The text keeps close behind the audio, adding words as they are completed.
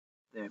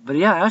there. But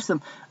yeah, I asked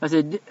them. I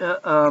said,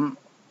 uh,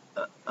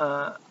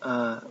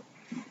 uh,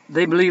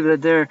 they believe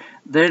that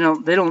they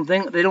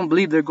don't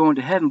believe they're going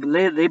to heaven, but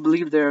they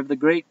believe they're the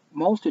great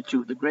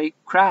multitude, the great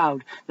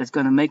crowd that's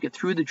going to make it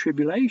through the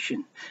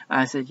tribulation.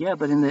 I said, yeah,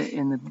 but in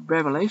the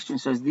Revelation it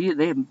says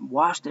they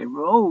washed their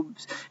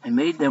robes and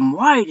made them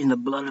white in the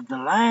blood of the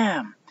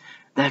Lamb.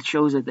 That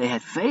shows that they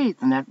had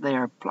faith and that they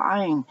are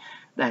applying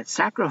that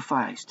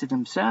sacrifice to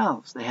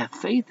themselves. They have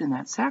faith in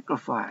that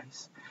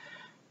sacrifice.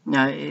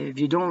 Now, if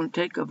you don't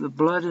take of the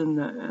blood and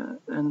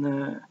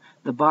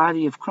the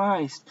body of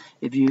Christ,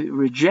 if you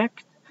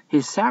reject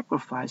his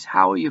sacrifice,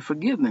 how are you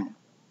forgiven?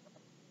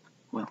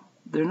 Well,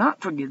 they're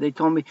not forgiven. They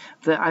told me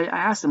that I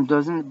asked them,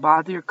 doesn't it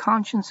bother your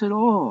conscience at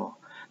all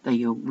that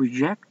you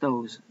reject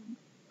those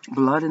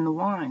blood and the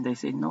wine? They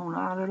say, no,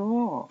 not at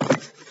all.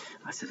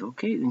 I said,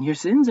 okay, then your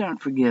sins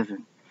aren't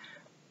forgiven.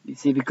 You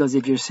see, because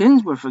if your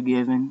sins were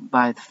forgiven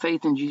by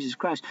faith in Jesus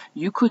Christ,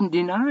 you couldn't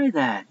deny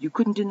that. You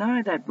couldn't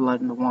deny that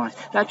blood and the wine.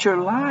 That's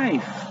your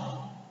life.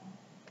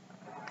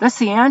 That's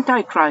the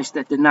Antichrist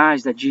that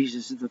denies that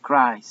Jesus is the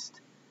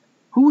Christ.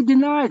 Who would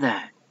deny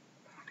that?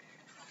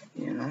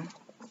 You know?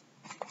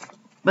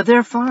 But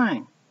they're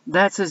fine.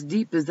 That's as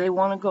deep as they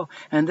want to go.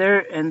 And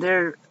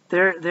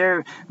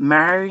they're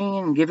marrying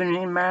and giving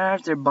in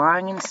marriage. They're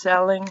buying and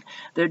selling.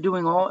 They're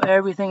doing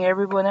everything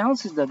everyone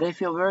else is doing. They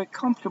feel very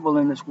comfortable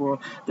in this world.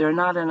 They're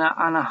not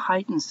on a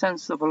heightened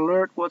sense of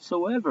alert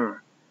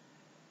whatsoever.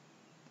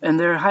 And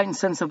their heightened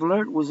sense of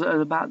alert was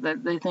about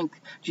that they think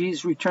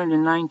Jesus returned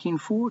in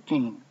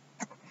 1914.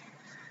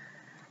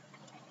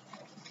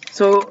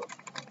 So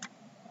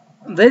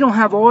they don't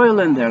have oil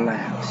in their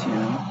lamps, you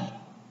know.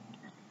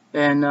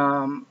 And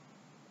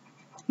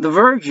the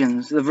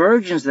virgins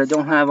that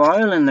don't have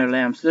oil in their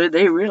lamps,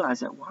 they realize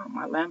that, wow,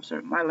 my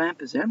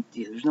lamp is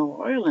empty. There's no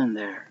oil in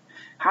there.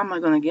 How am I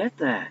going to get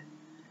that?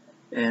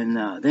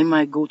 And they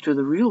might go to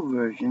the real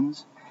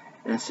virgins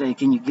and say,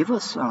 can you give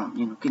us some?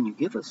 You know, can you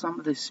give us some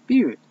of the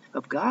Spirit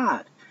of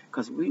God?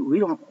 Because we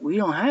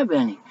don't have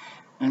any.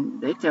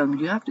 And they tell them,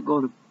 you have to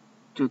go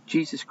to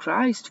Jesus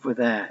Christ for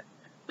that.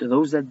 To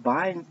those that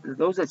buy, to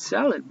those that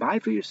sell it, buy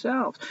for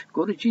yourselves.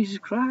 Go to Jesus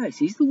Christ.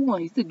 He's the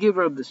one. He's the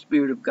giver of the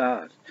Spirit of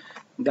God.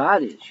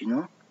 God is, you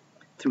know,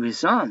 through His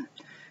Son.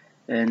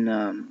 And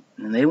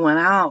they went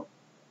out,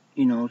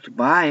 you know, to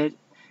buy it.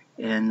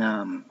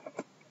 And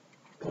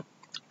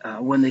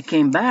when they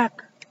came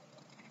back,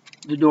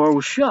 the door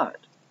was shut.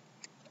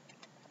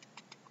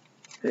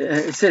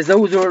 It says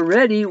those who are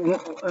ready,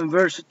 in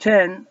verse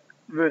 10,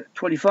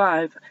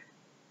 25,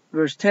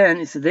 verse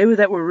 10, it says, they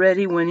that were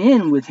ready went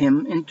in with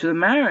him into the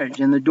marriage,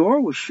 and the door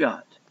was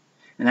shut.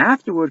 And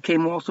afterward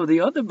came also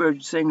the other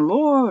virgins, saying,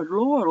 Lord,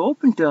 Lord,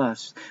 open to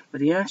us.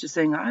 But he answered,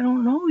 saying, I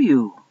don't know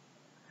you.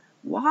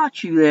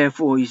 Watch you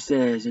therefore, he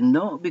says, and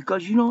know,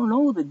 because you don't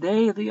know the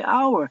day or the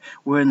hour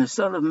wherein the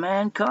Son of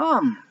Man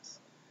comes.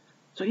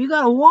 So you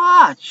got to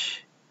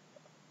watch.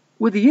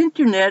 With the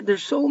internet,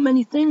 there's so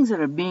many things that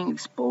are being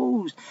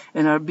exposed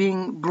and are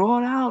being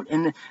brought out,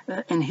 and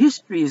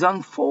history is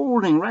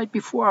unfolding right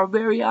before our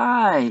very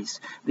eyes.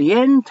 The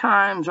end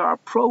times are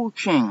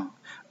approaching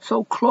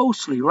so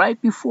closely, right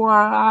before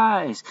our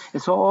eyes.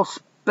 It's all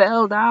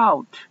spelled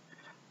out.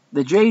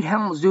 The Jade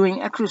Helm is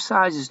doing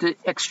exercises to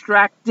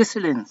extract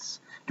dissidents,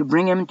 to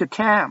bring them into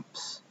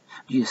camps.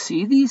 Do you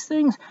see these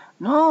things?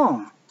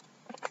 No.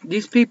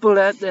 These people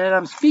that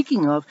I'm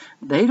speaking of,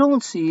 they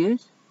don't see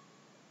it.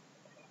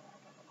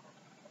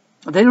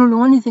 They don't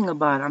know anything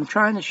about it.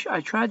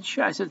 I tried to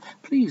share. I said,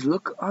 please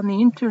look on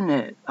the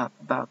internet up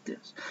about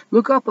this.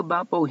 Look up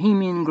about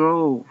Bohemian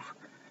Grove.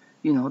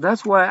 You know,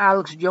 that's why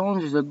Alex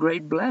Jones is a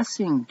great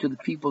blessing to the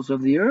peoples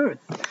of the earth.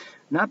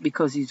 Not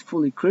because he's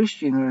fully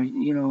Christian or,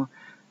 you know,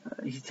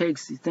 he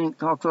talks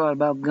a lot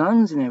about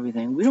guns and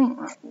everything.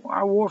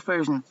 Our warfare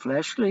isn't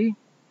fleshly,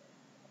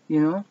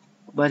 you know,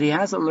 but he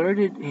has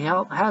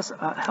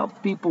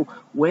helped people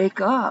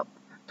wake up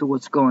to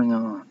what's going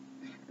on.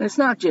 It's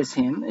not just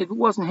him. If it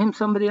wasn't him,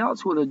 somebody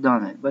else would have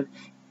done it. But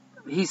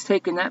he's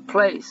taken that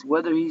place.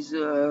 Whether he's,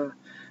 you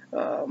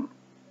know,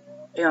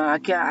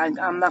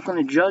 I'm not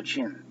going to judge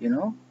him, you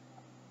know,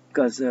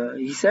 because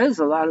he says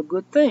a lot of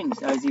good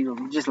things. Is he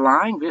just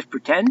lying, just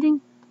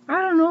pretending? I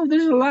don't know.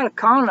 There's a lot of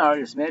con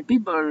artists, man.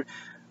 People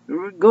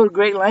go to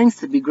great lengths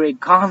to be great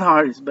con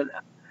artists, but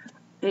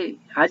hey,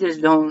 I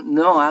just don't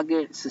know. I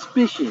get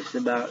suspicious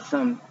about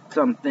some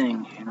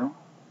things, you know.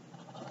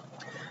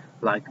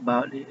 Like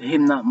about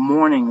him not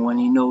mourning when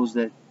he knows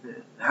that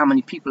how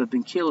many people have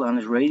been killed on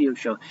his radio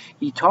show.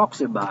 He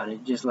talks about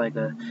it just like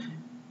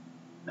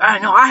I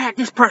know, I had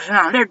this person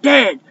on, they're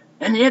dead.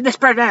 And they had this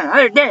person on,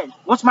 they're dead.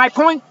 What's my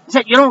point? Is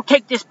that you don't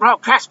take this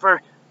broadcast for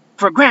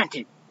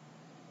granted.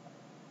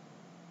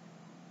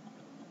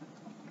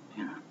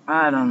 You know,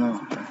 I don't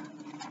know.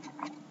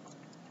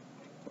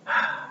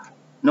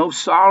 No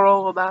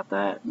sorrow about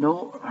that.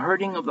 No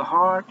hurting of the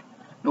heart.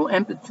 No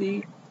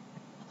empathy.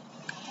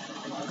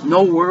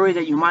 No worry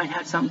that you might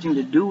have something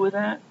to do with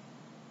that.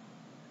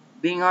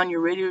 Being on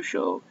your radio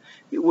show.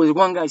 It was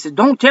one guy said,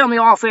 don't tell me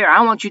off air.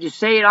 I want you to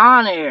say it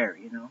on air,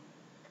 you know.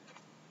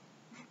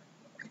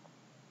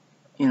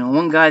 You know,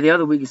 one guy the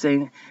other week is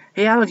saying,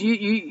 "Hey, Alex,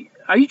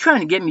 are you trying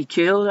to get me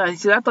killed?" I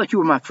said, "I thought you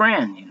were my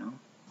friend." You know,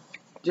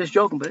 just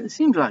joking, but it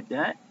seems like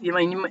that. You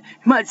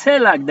might say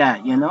it like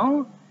that. You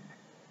know,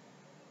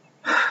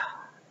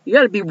 you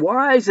got to be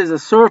wise as a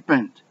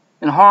serpent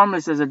and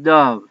harmless as a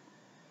dove.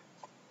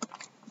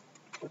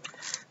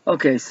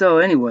 Okay, so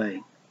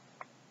anyway,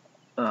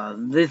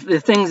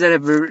 the things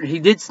that he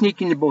did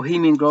sneak into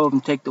Bohemian Grove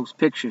and take those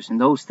pictures,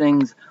 and those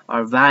things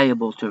are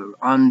valuable to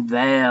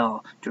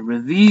unveil, to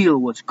reveal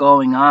what's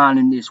going on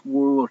in this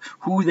world,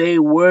 who they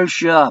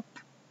worship.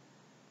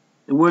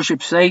 They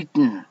worship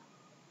Satan.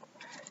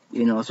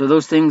 You know, so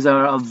those things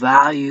are of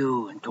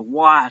value, and to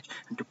watch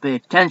and to pay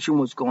attention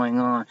what's going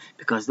on,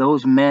 because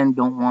those men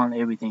don't want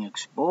everything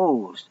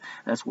exposed.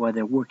 That's why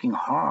they're working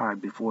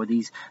hard before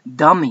these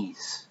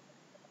dummies,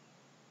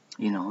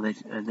 you know,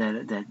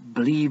 that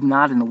believe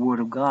not in the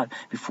Word of God,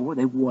 before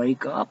they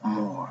wake up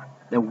more.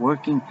 They're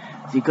working,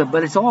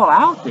 but it's all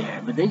out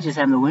there, but they just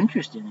have no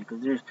interest in it,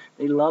 because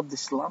they love to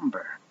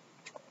slumber.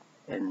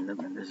 And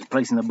there's a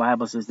place in the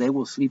Bible that says they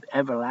will sleep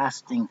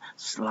everlasting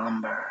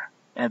slumber.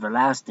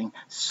 Everlasting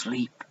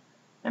sleep.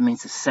 That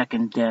means the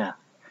second death.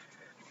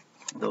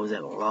 Those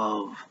that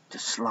love to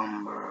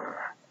slumber,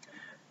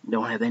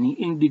 don't have any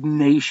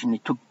indignation. They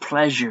took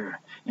pleasure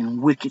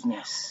in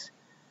wickedness.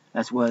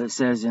 That's what it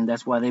says, and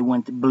that's why they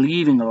went to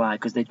believing the lie,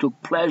 because they took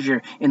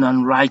pleasure in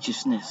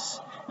unrighteousness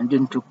and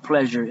didn't take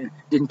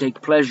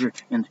pleasure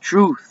in the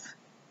truth.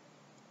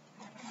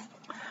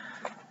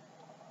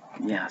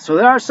 Yeah, so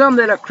there are some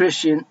that are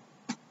Christian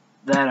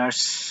that are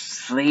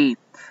asleep.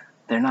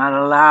 They're not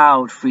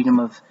allowed freedom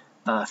of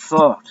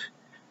thought.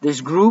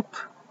 This group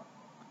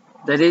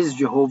that is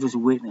Jehovah's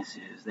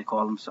Witnesses, they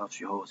call themselves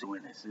Jehovah's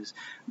Witnesses,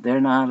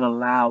 they're not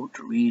allowed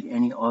to read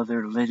any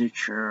other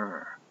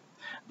literature.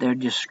 They're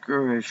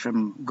discouraged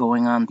from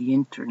going on the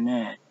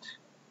internet.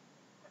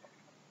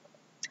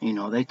 You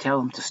know, they tell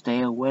them to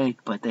stay awake,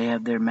 but they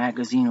have their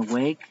magazine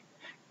Awake.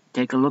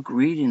 Take a look,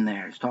 read in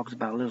there. It talks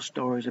about little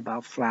stories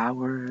about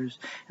flowers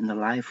and the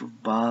life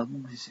of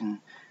bugs, and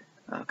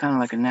kind of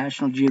like a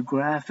National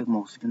Geographic,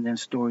 most of them. Then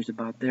stories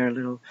about their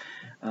little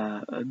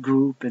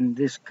group, and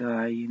this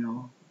guy, you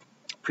know,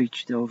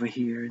 preached over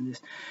here and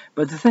this.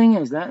 But the thing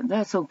is,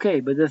 that's okay.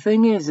 But the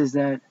thing is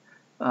that,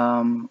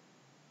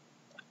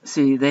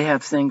 see, they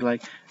have things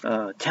like,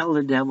 tell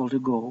the devil to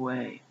go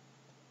away.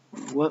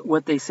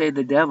 What they say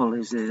the devil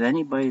is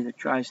anybody that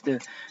tries to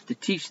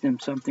teach them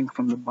something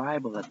from the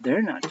Bible that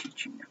they're not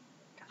teaching them,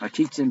 or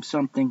teach them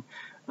something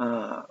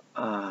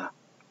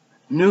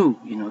new,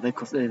 you know,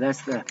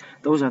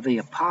 those are the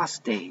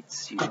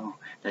apostates, you know,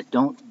 that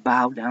don't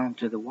bow down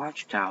to the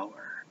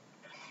watchtower,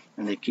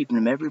 and they're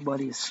keeping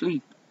everybody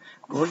asleep.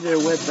 Go to their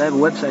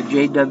website,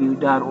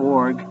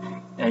 jw.org,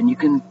 and you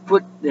can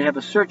they have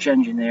a search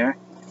engine there.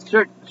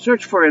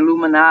 Search for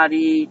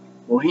Illuminati,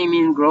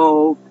 Bohemian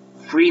Grove,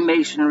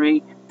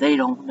 Freemasonry. They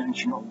don't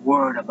mention a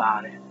word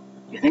about it.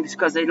 You think it's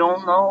because they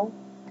don't know?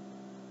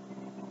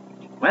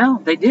 Well,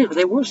 they did.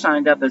 They were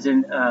signed up as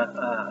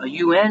a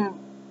UN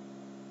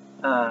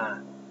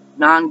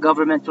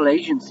non-governmental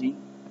agency,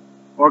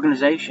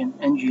 organization,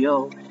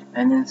 NGO,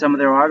 and in some of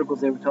their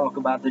articles they would talk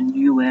about the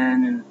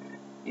UN and,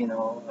 you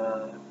know,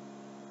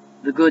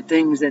 the good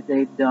things that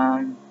they've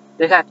done.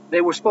 They had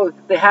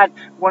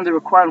one of the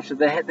requirements that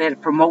they had to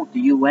promote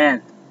the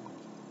UN.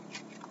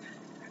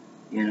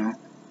 You know,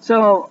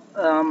 so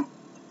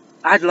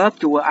I love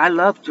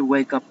to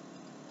wake up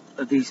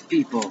these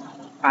people.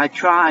 I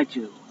try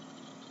to,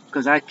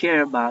 because I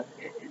care about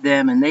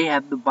them, and they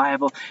have the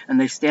Bible, and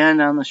they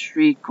stand on the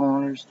street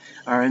corners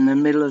or in the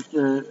middle of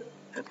the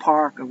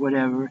park or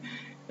whatever,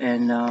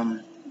 and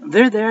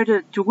they're there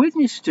to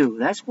witness to.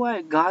 That's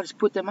why God's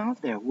put them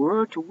out there.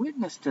 We're to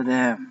witness to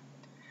them.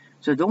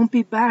 So don't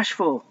be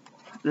bashful.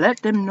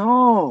 Let them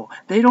know.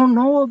 They don't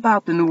know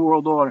about the New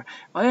World Order.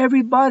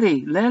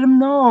 Everybody, let them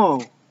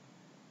know.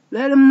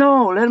 Let them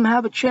know. Let them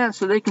have a chance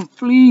so they can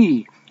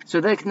flee.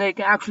 So they can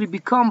actually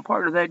become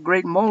part of that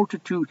great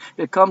multitude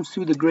that comes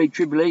through the great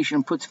tribulation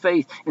and puts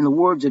faith in the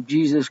words of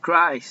Jesus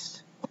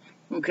Christ.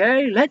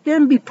 Okay? Let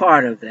them be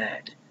part of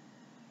that.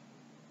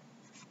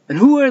 And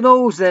who are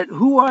those that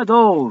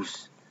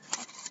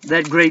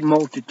great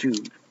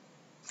multitude?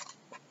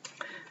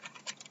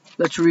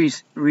 Let's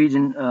read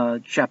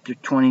in chapter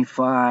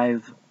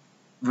 25,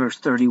 verse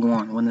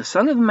 31. When the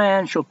Son of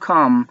Man shall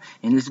come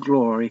in his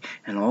glory,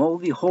 and all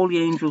the holy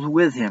angels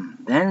with him,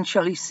 then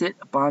shall he sit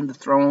upon the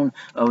throne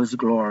of his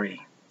glory.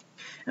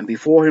 And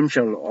before him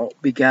shall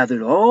be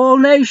gathered all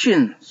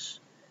nations.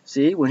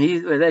 See,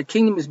 when that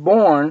kingdom is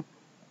born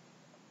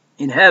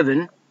in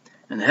heaven,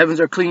 and the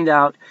heavens are cleaned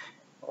out,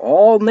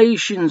 all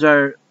nations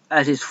are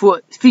at his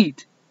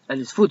feet, at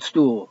his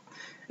footstool.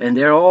 And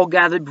they're all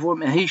gathered before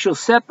him, and he shall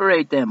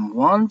separate them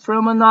one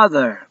from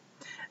another,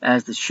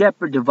 as the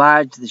shepherd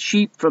divides the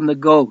sheep from the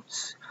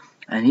goats.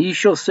 And he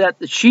shall set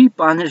the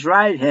sheep on his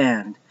right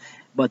hand,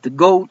 but the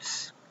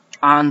goats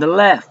on the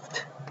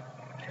left.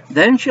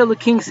 Then shall the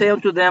king say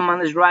unto them on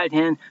his right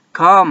hand,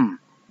 Come,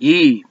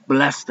 ye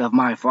blessed of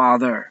my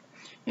Father,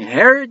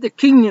 inherit the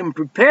kingdom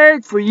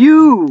prepared for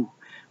you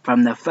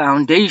from the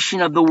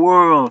foundation of the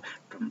world,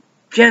 from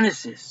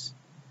Genesis,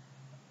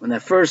 when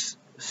that first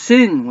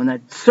sin, when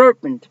that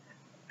serpent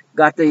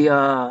got the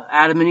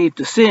Adam and Eve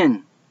to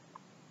sin.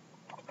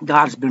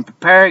 God's been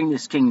preparing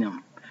this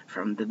kingdom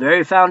from the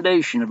very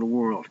foundation of the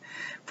world.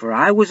 For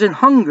I was an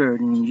hungered,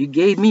 and you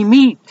gave me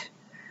meat.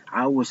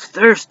 I was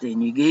thirsty,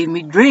 and you gave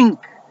me drink.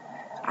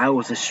 I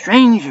was a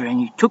stranger,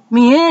 and you took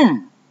me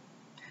in.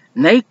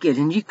 Naked,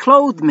 and you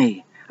clothed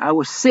me. I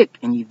was sick,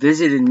 and you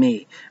visited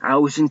me. I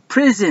was in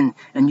prison,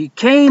 and you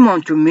came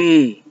unto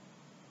me.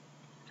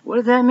 What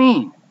does that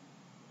mean?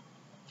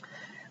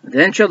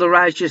 Then shall the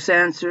righteous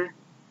answer,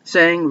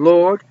 saying,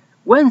 Lord,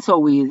 when saw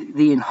we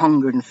thee an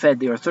hungered and fed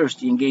thee, or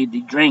thirsty and gave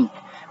thee drink?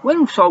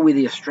 When saw we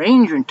thee a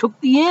stranger and took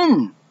thee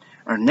in,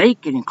 or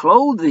naked and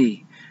clothed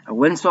thee? Or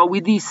when saw we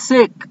thee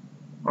sick,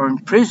 or in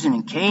prison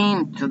and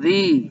came to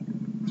thee?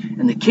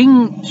 And the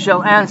king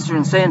shall answer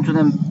and say unto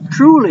them,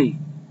 Truly,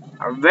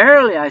 or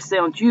verily I say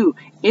unto you,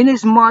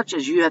 inasmuch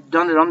as you have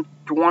done it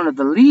unto one of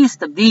the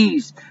least of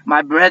these,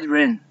 my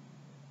brethren,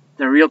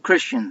 the real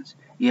Christians,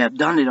 ye have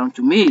done it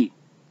unto me.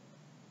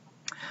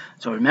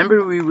 So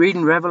remember we read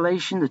in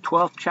Revelation, the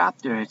 12th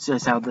chapter, it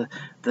says how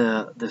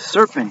the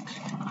serpent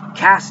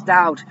cast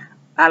out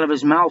of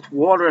his mouth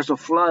water as a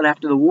flood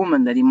after the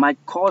woman, that he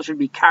might cause her to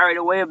be carried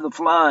away of the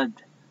flood.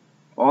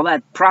 All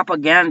that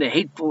propaganda,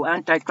 hateful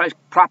antichrist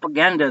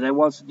propaganda that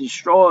wants to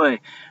destroy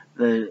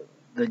the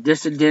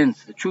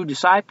dissidents, the true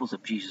disciples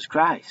of Jesus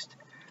Christ.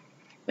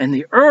 And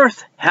the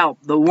earth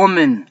helped the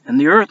woman, and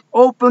the earth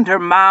opened her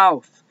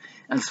mouth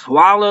and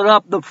swallowed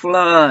up the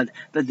flood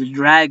that the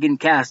dragon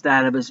cast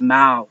out of his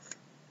mouth.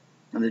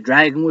 And the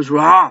dragon was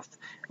wroth,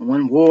 and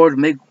went war to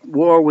make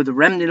war with the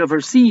remnant of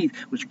her seed,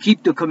 which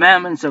keep the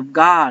commandments of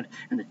God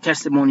and the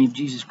testimony of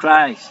Jesus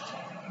Christ.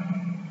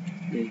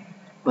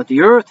 But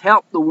the earth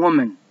helped the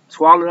woman,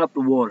 swallowed up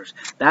the waters.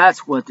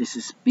 That's what this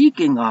is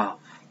speaking of.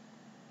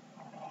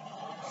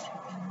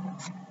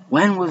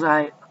 When was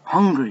I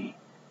hungry?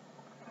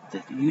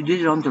 That you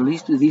did it unto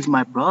least of these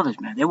my brothers,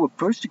 man. They were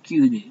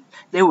persecuted.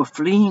 They were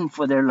fleeing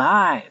for their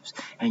lives,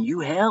 and you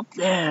helped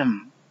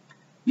them.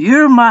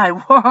 You're my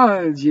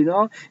ones, you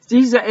know.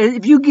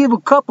 If you give a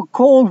cup of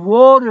cold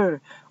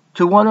water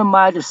to one of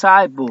my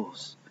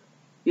disciples,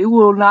 it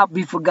will not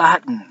be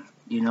forgotten,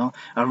 you know.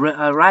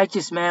 A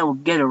righteous man will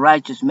get a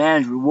righteous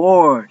man's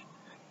reward,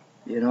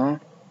 you know.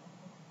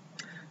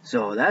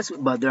 So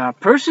but there are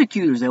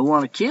persecutors that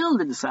want to kill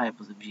the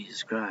disciples of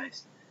Jesus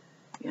Christ,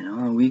 you know.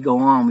 And we go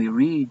on, we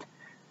read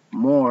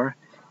more.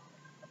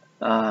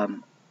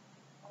 And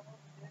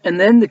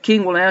then the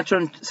king will answer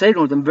and say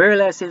to them, very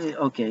last day,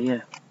 okay,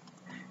 yeah.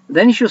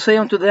 Then he shall say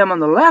unto them on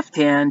the left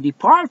hand,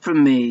 Depart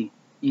from me,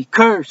 ye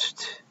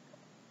cursed,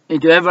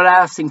 into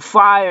everlasting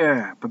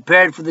fire,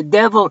 prepared for the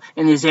devil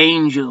and his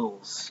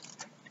angels.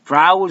 For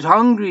I was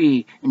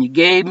hungry, and you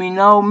gave me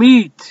no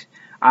meat.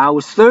 I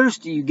was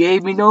thirsty, you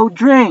gave me no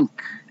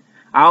drink.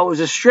 I was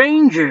a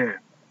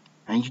stranger,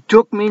 and you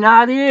took me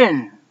not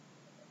in.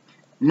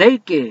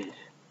 Naked,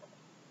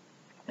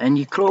 and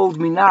you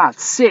clothed me not.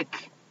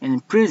 Sick, and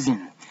in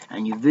prison,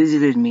 and you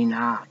visited me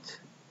not.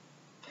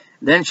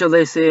 Then shall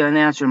they say and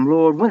answer him,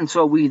 Lord, when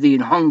saw we thee an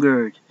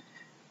hungered,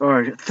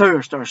 or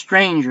thirst, or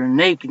stranger,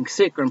 naked,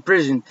 sick, or in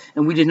prison,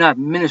 and we did not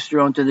minister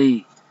unto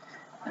thee?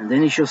 And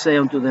then he shall say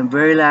unto them,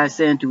 Verily I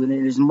say unto you,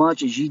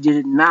 inasmuch as ye did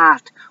it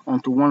not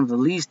unto one of the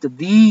least of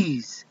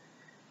these,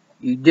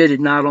 you did it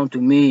not unto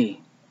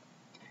me.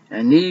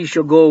 And these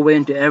shall go away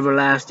into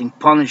everlasting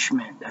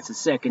punishment. That's the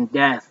second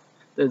death.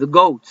 They're the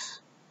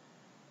goats.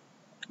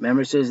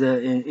 Remember it says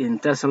that in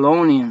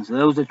Thessalonians,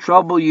 those that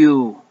trouble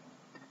you,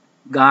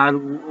 God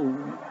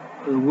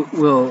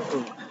will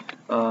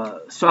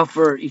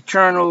suffer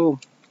eternal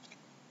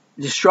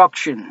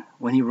destruction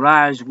when he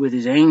arrives with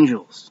his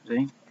angels.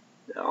 See?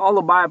 All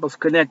the Bible's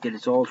connected.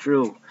 It's all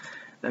true.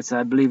 That's,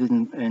 I believe,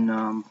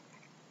 in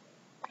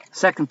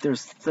 2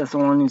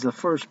 Thessalonians, the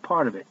first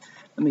part of it.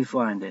 Let me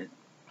find it.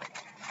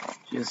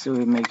 Just so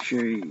we make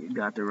sure you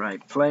got the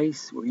right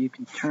place where you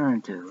can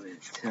turn to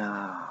it.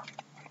 All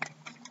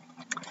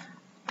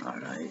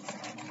right.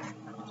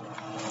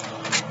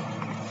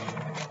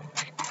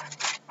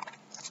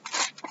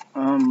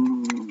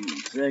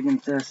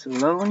 Second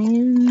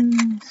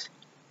Thessalonians.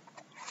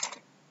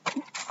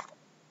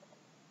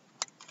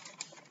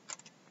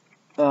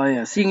 Oh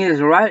yeah, seeing it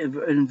is right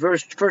in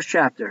first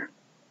chapter.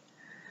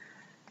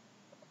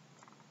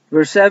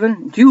 Verse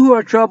 7, you who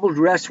are troubled,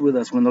 rest with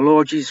us when the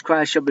Lord Jesus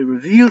Christ shall be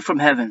revealed from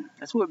heaven.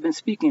 That's what we've been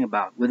speaking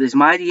about. With his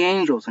mighty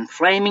angels and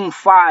flaming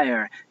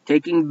fire,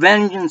 taking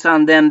vengeance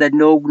on them that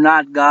know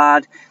not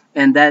God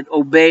and that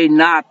obey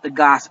not the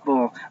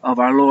gospel of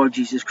our Lord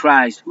Jesus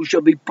Christ, who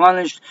shall be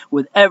punished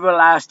with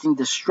everlasting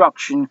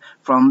destruction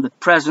from the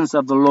presence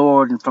of the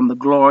Lord and from the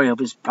glory of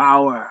his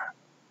power.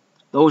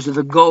 Those are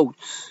the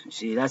goats. You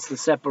see, that's the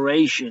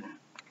separation.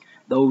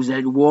 Those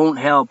that won't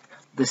help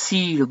the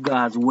seed of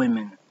God's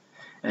women.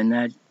 And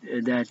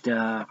that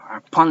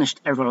are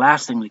punished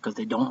everlastingly because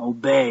they don't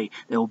obey.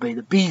 They obey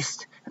the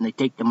beast and they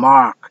take the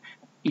mark.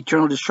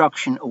 Eternal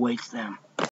destruction awaits them.